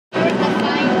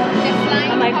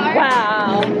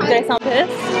I sound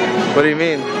pissed? What do you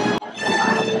mean?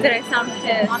 Did I sound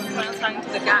pissed when I was talking to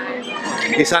the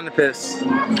guy? You sounded pissed.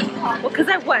 Well, because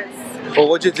I was. Well,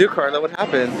 what'd you do, Carla? What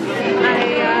happened?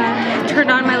 I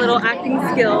turned on my little acting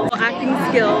skills,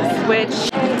 which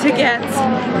to get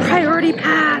priority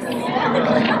pass.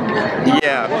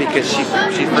 Yeah, because she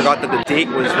forgot that the date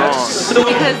was wrong.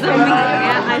 Because of me,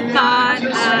 I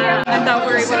thought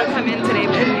we were able to come in today,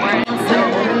 but we weren't.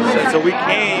 So we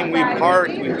came, we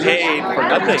parked, we paid for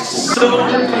nothing.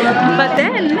 But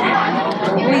then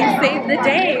we saved the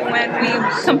day when we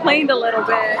complained a little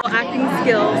bit. Acting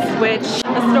skills, which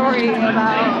a story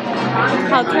about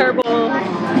how terrible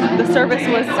the service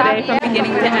was today from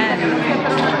beginning to end.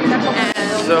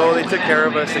 And so they took care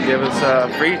of us and gave us a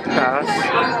free pass,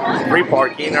 free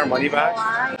parking, our money back,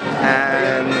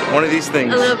 and one of these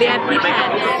things. a little VIP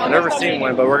pass. I've never seen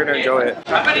one, but we're gonna enjoy it.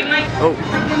 Oh,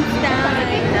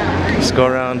 let's go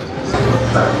around.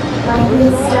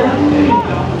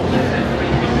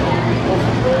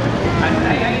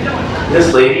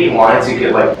 This lady wanted to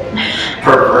get like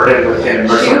perverted with him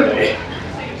or something.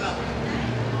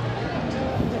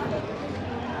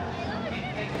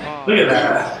 Look at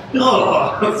that.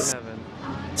 Oh.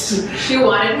 She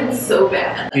wanted him so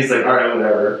bad. He's like, alright,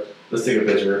 whatever. Let's take a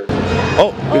picture.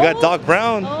 Oh, we got Doc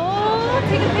Brown. Oh,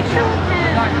 take a picture with him.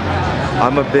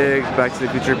 I'm a big Back to the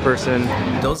Future person.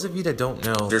 Those of you that don't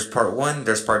know, there's part 1,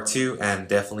 there's part 2, and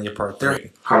definitely a part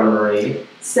 3. Marie.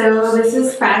 So this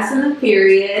is Fast and the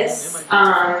Furious,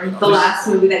 the last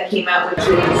movie that came out, which is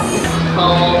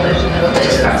called, I should know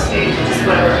this, Fast 8. just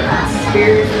whatever, Fast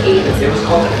Furious 8. It was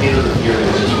called the Fate of the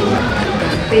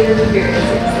Furious. Fate of the Furious,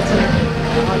 yes, that's what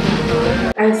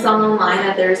I saw online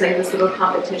that there's like this little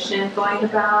competition going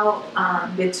about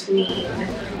between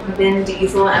Vin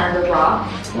Diesel and The Rock.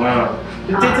 Wow.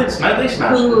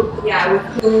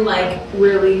 Who like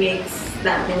really makes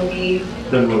that movie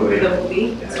The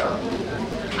movie. So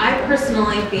I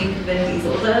personally think Vin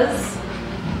Diesel does.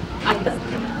 I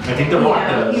think The Rock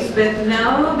does.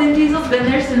 Vin Diesel's been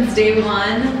there since day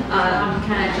one.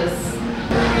 Kind of just.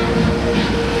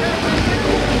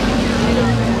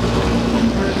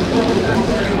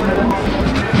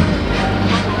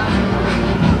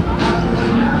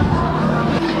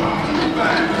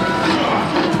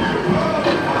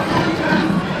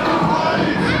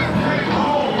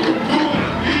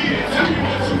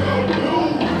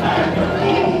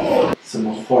 Some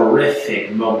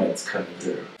horrific moments coming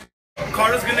through.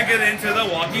 Carla's gonna get into The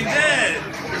Walking Dead.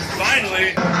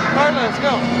 Finally. Carla, let's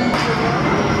go.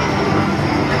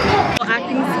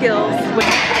 Acting skills, which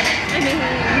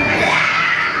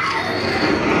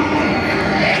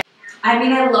I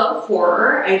mean, I love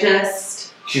horror. I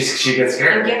just. She gets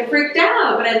scared. I get freaked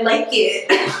out, but I like it.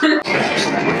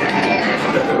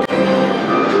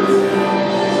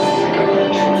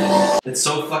 It's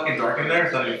so fucking dark in there,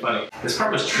 it's not even funny. This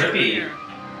part was trippy.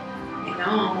 I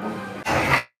know.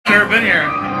 Never been here.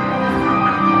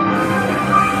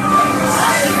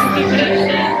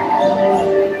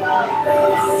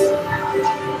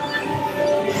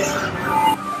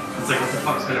 It's like, what the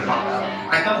fuck's gonna pop out?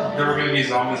 I thought there were gonna be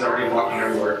zombies already walking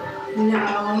everywhere.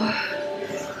 No.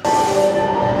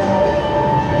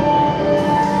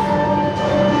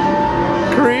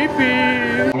 Creepy!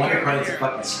 I want to cry to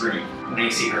fucking scream when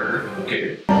you see her.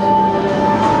 Okay. I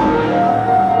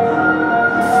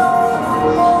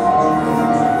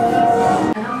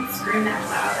don't scream that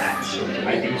loud, actually.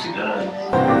 I think she does.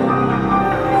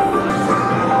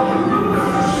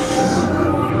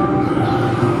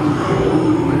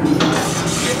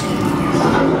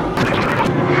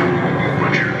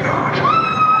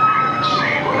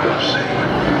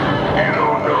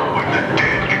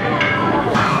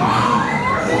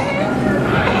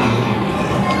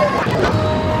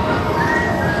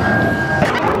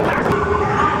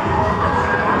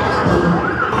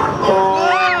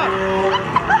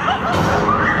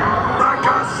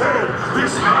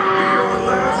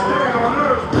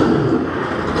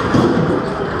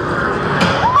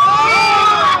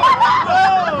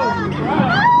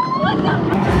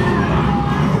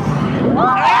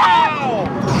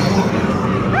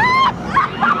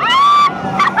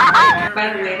 By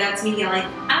the way, that's me yelling,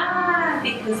 ah,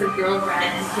 because the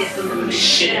girlfriend hit the little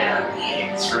shit out of me.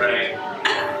 That's right.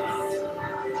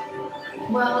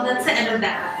 Well, that's the end of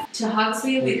that. To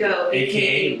Hogsmeade we go,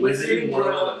 AKA Wizarding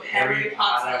World of Harry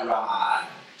Potter.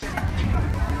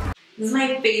 This is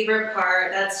my favorite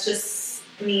part. That's just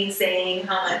me saying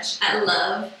how much I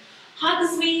love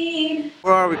Hogsmeade.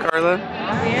 Where are we, Carla?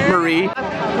 Marie.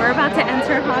 we're about to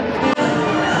enter Hogsmeade.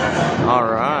 All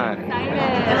right.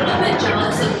 Excited. I'm a little bit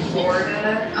jealous of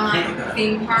Florida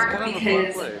theme park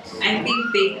because I think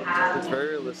they have. It's very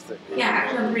realistic. Yeah,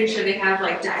 actually, I'm pretty sure they have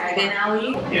like Diagon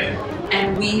Alley. Yeah.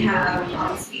 And we have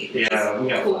Hogsmeade. Yeah, we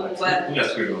got cool, but we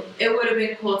got screwed up. it would have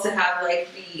been cool to have like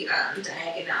the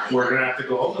Diagon Alley. We're gonna have to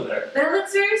go over there. But it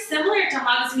looks very similar to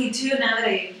Hogsmeade too. Now that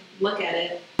I look at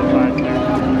it.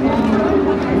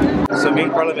 So me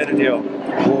and Carla made a deal.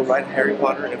 We'll write Harry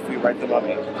Potter if we write the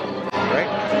Mummy. Right?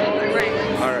 Right.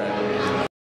 Alright.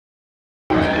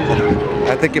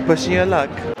 I think you're pushing your luck.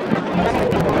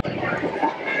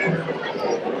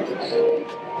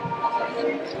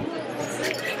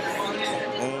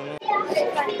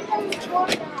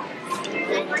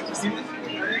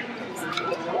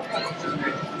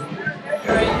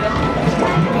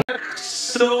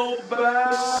 So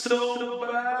bad, so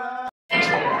bad.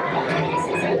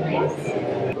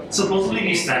 Supposedly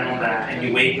you stand on that and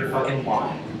you wave your fucking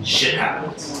wand, shit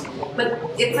happens. But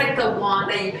it's like the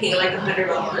wand that you pay like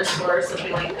 $100 for or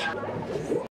something like that.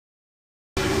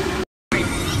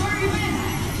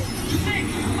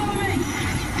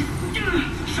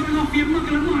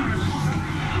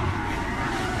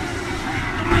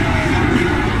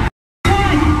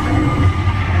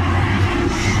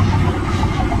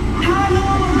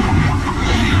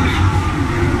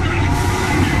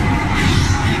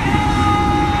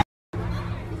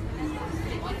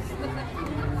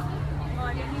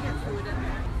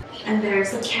 And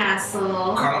there's a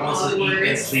castle. Carla wants to eat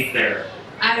and sleep there.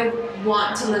 I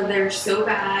want to live there so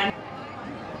bad.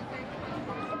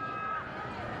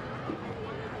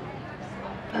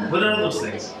 What are those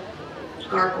things?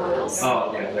 Gargoyles.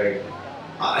 Oh, yeah, there you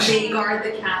go. They guard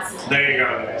the castle. There you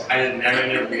go, guys. I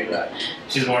never knew that.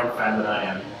 She's more of a fan than I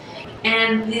am.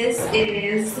 And this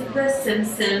is the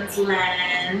Simpsons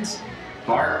land.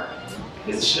 Bart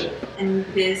is shit. And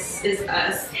this is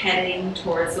us heading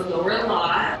towards the lower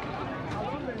lot.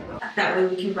 That way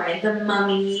we can ride the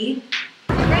Mummy.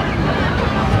 If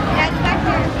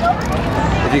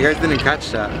you guys didn't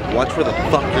catch that, watch where the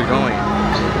fuck you're going.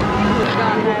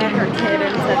 Her kid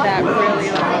and said that really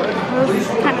loud. It was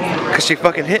kind of. Cause she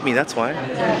fucking hit me, that's why.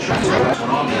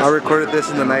 I recorded this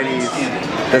in the 90s.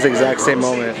 That's the exact same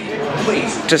moment.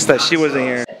 Just that she wasn't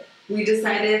here. We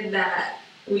decided that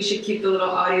we should keep the little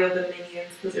audio of the Minions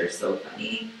because they're so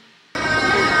funny.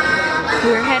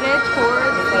 We're headed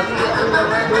towards the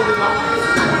lower lot.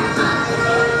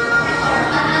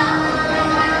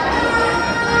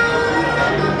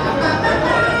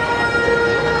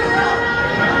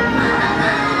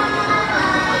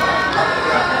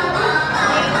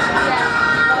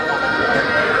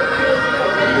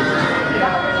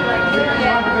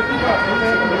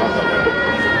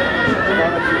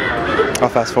 I'll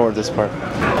fast forward this part.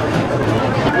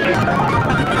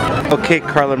 Okay,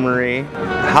 Carla Marie,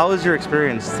 how was your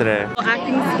experience today?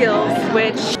 Acting skills,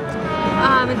 which it's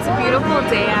a beautiful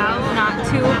day out, not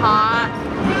too hot.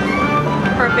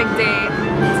 Perfect day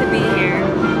to be here.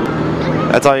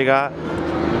 That's all you got?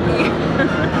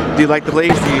 Do you like the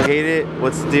place? Do you hate it?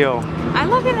 What's the deal? I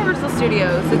love Universal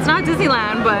Studios. It's not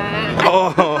Disneyland, but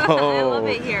Oh, I love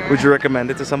it here. Would you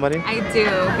recommend it to somebody? I do,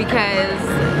 because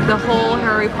the whole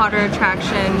Harry Potter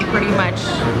attraction pretty much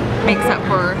makes up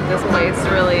for this place,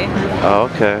 really. Oh,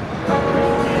 okay.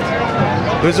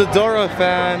 Who's a Dora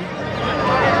fan?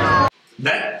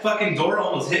 That fucking Dora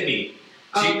almost hit me.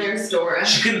 There's Dora.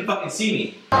 She couldn't fucking see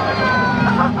me.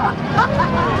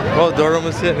 Oh, Dora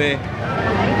almost hit me.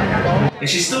 And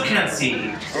she still can't see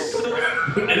me.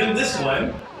 And then this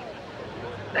one.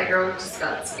 That girl just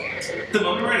got scared. The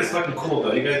Mummy ride is fucking cool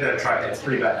though. You guys gotta try it. It's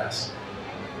pretty badass.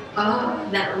 Oh,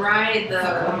 that ride though.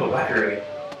 I wanna go back already.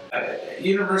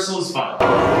 Universal is fun.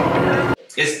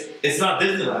 It's not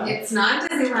Disneyland. It's not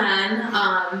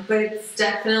Disneyland, but it's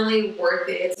definitely worth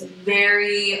it. It's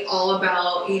very all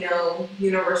about, you know,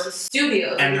 Universal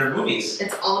Studios. And their movies.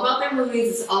 It's all about their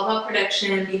movies. It's all about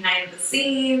production behind the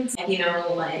scenes. And, you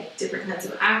know, like different kinds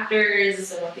of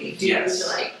actors and what they do to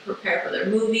like prepare for their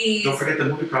movies. Don't forget the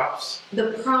movie props.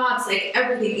 The props, like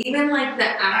everything. Even like the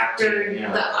actor, Acting,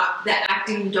 yeah. the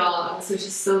acting dogs, which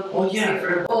is so cool. Oh yeah.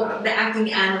 The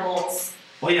acting animals.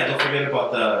 Oh yeah, don't forget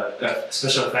about the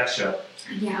special effects show.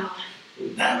 Yeah.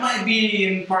 That might be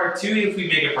in part 2 if we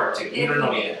make it part 2. We don't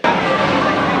know yet.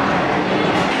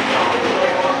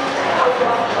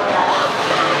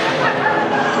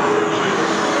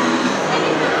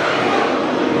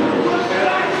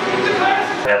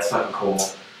 That's fucking cool.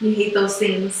 You hate those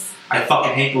things. I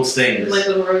fucking hate those things. Like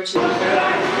little roaches.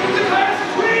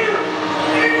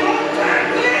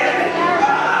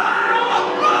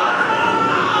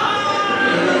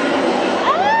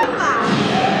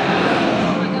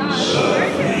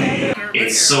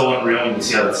 It's so unreal when you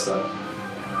see all that stuff.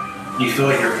 You feel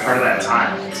like you're part of that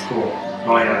time. It's cool.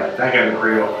 Oh yeah, that guy looked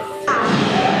real.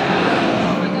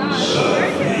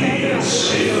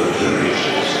 Savor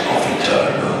delicious of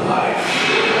eternal life,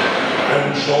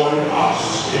 and join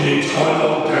us in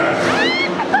eternal death.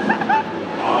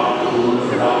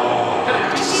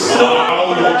 Now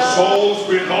your souls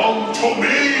belong to me!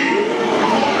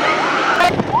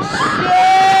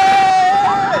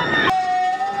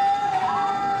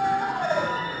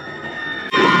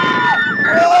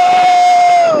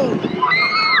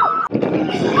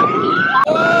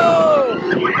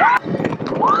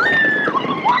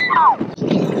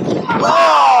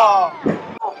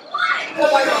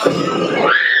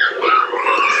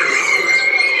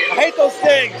 I hate those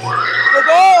things! Let's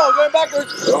go! Going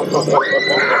backwards! Your souls are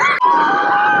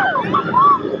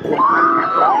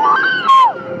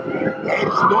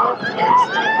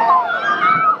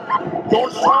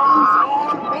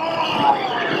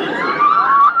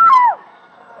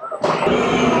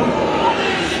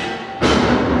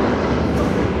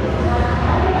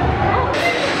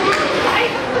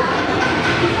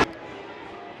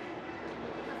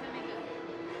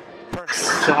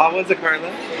So how was it, Carla? So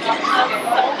much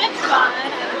fun.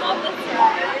 I love this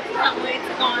ride. Can't wait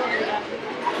to go on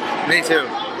it. Me too.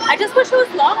 I just wish it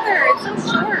was longer. It's so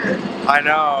short. I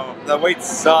know. The wait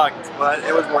sucked, but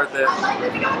it was worth it.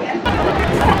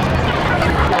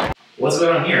 What's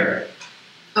going on here?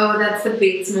 Oh, that's the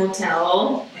Bates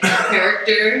Motel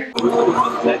character.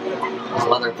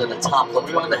 Whether to the top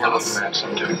left one of the house.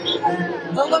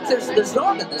 Oh look, there's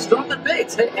Norman. There's Norman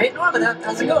Bates. Hey Norman,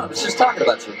 how's it going? I was just talking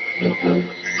about you.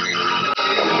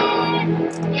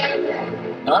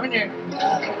 Norman,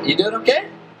 you doing okay?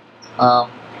 Oh,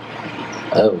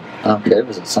 okay.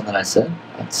 Was it something I said?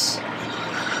 It's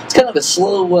kind of a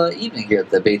slow evening here at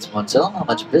the Bates Motel. Not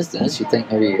much business. You'd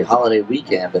think maybe a holiday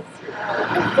weekend, but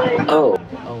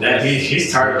Yeah,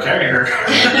 he's tired of carrying her.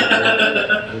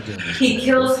 He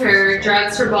kills her,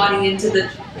 drags her body into the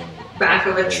back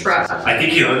of a truck, I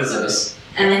think he notices.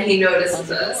 and then he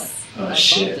notices us. Oh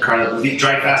shit, Carla,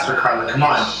 drive faster, Carla. Come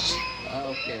on,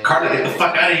 Carla, get the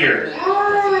fuck out of here.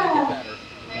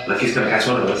 Look, he's gonna catch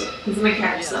one of us. He's gonna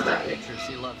catch somebody.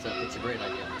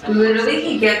 Literally,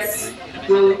 he gets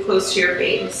really close to your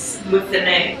face with the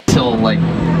knife. Till like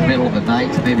middle of the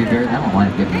night, maybe very. I don't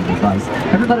mind giving you advice.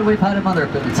 Everybody wave hi to mother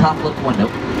up in the top left window.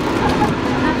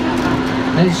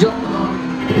 As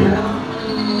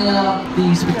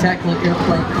the spectacular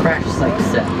airplane crash site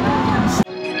set.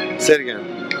 Say it again.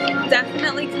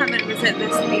 Definitely come and visit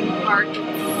this theme park.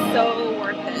 It's so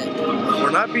worth it.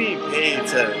 We're not being paid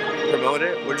to promote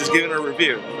it. We're just giving a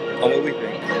review on what we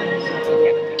think.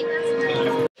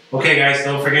 Okay, guys,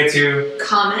 don't forget to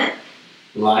Comment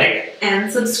like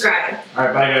and subscribe. All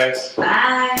right, bye, guys.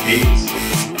 Bye.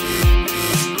 Peace.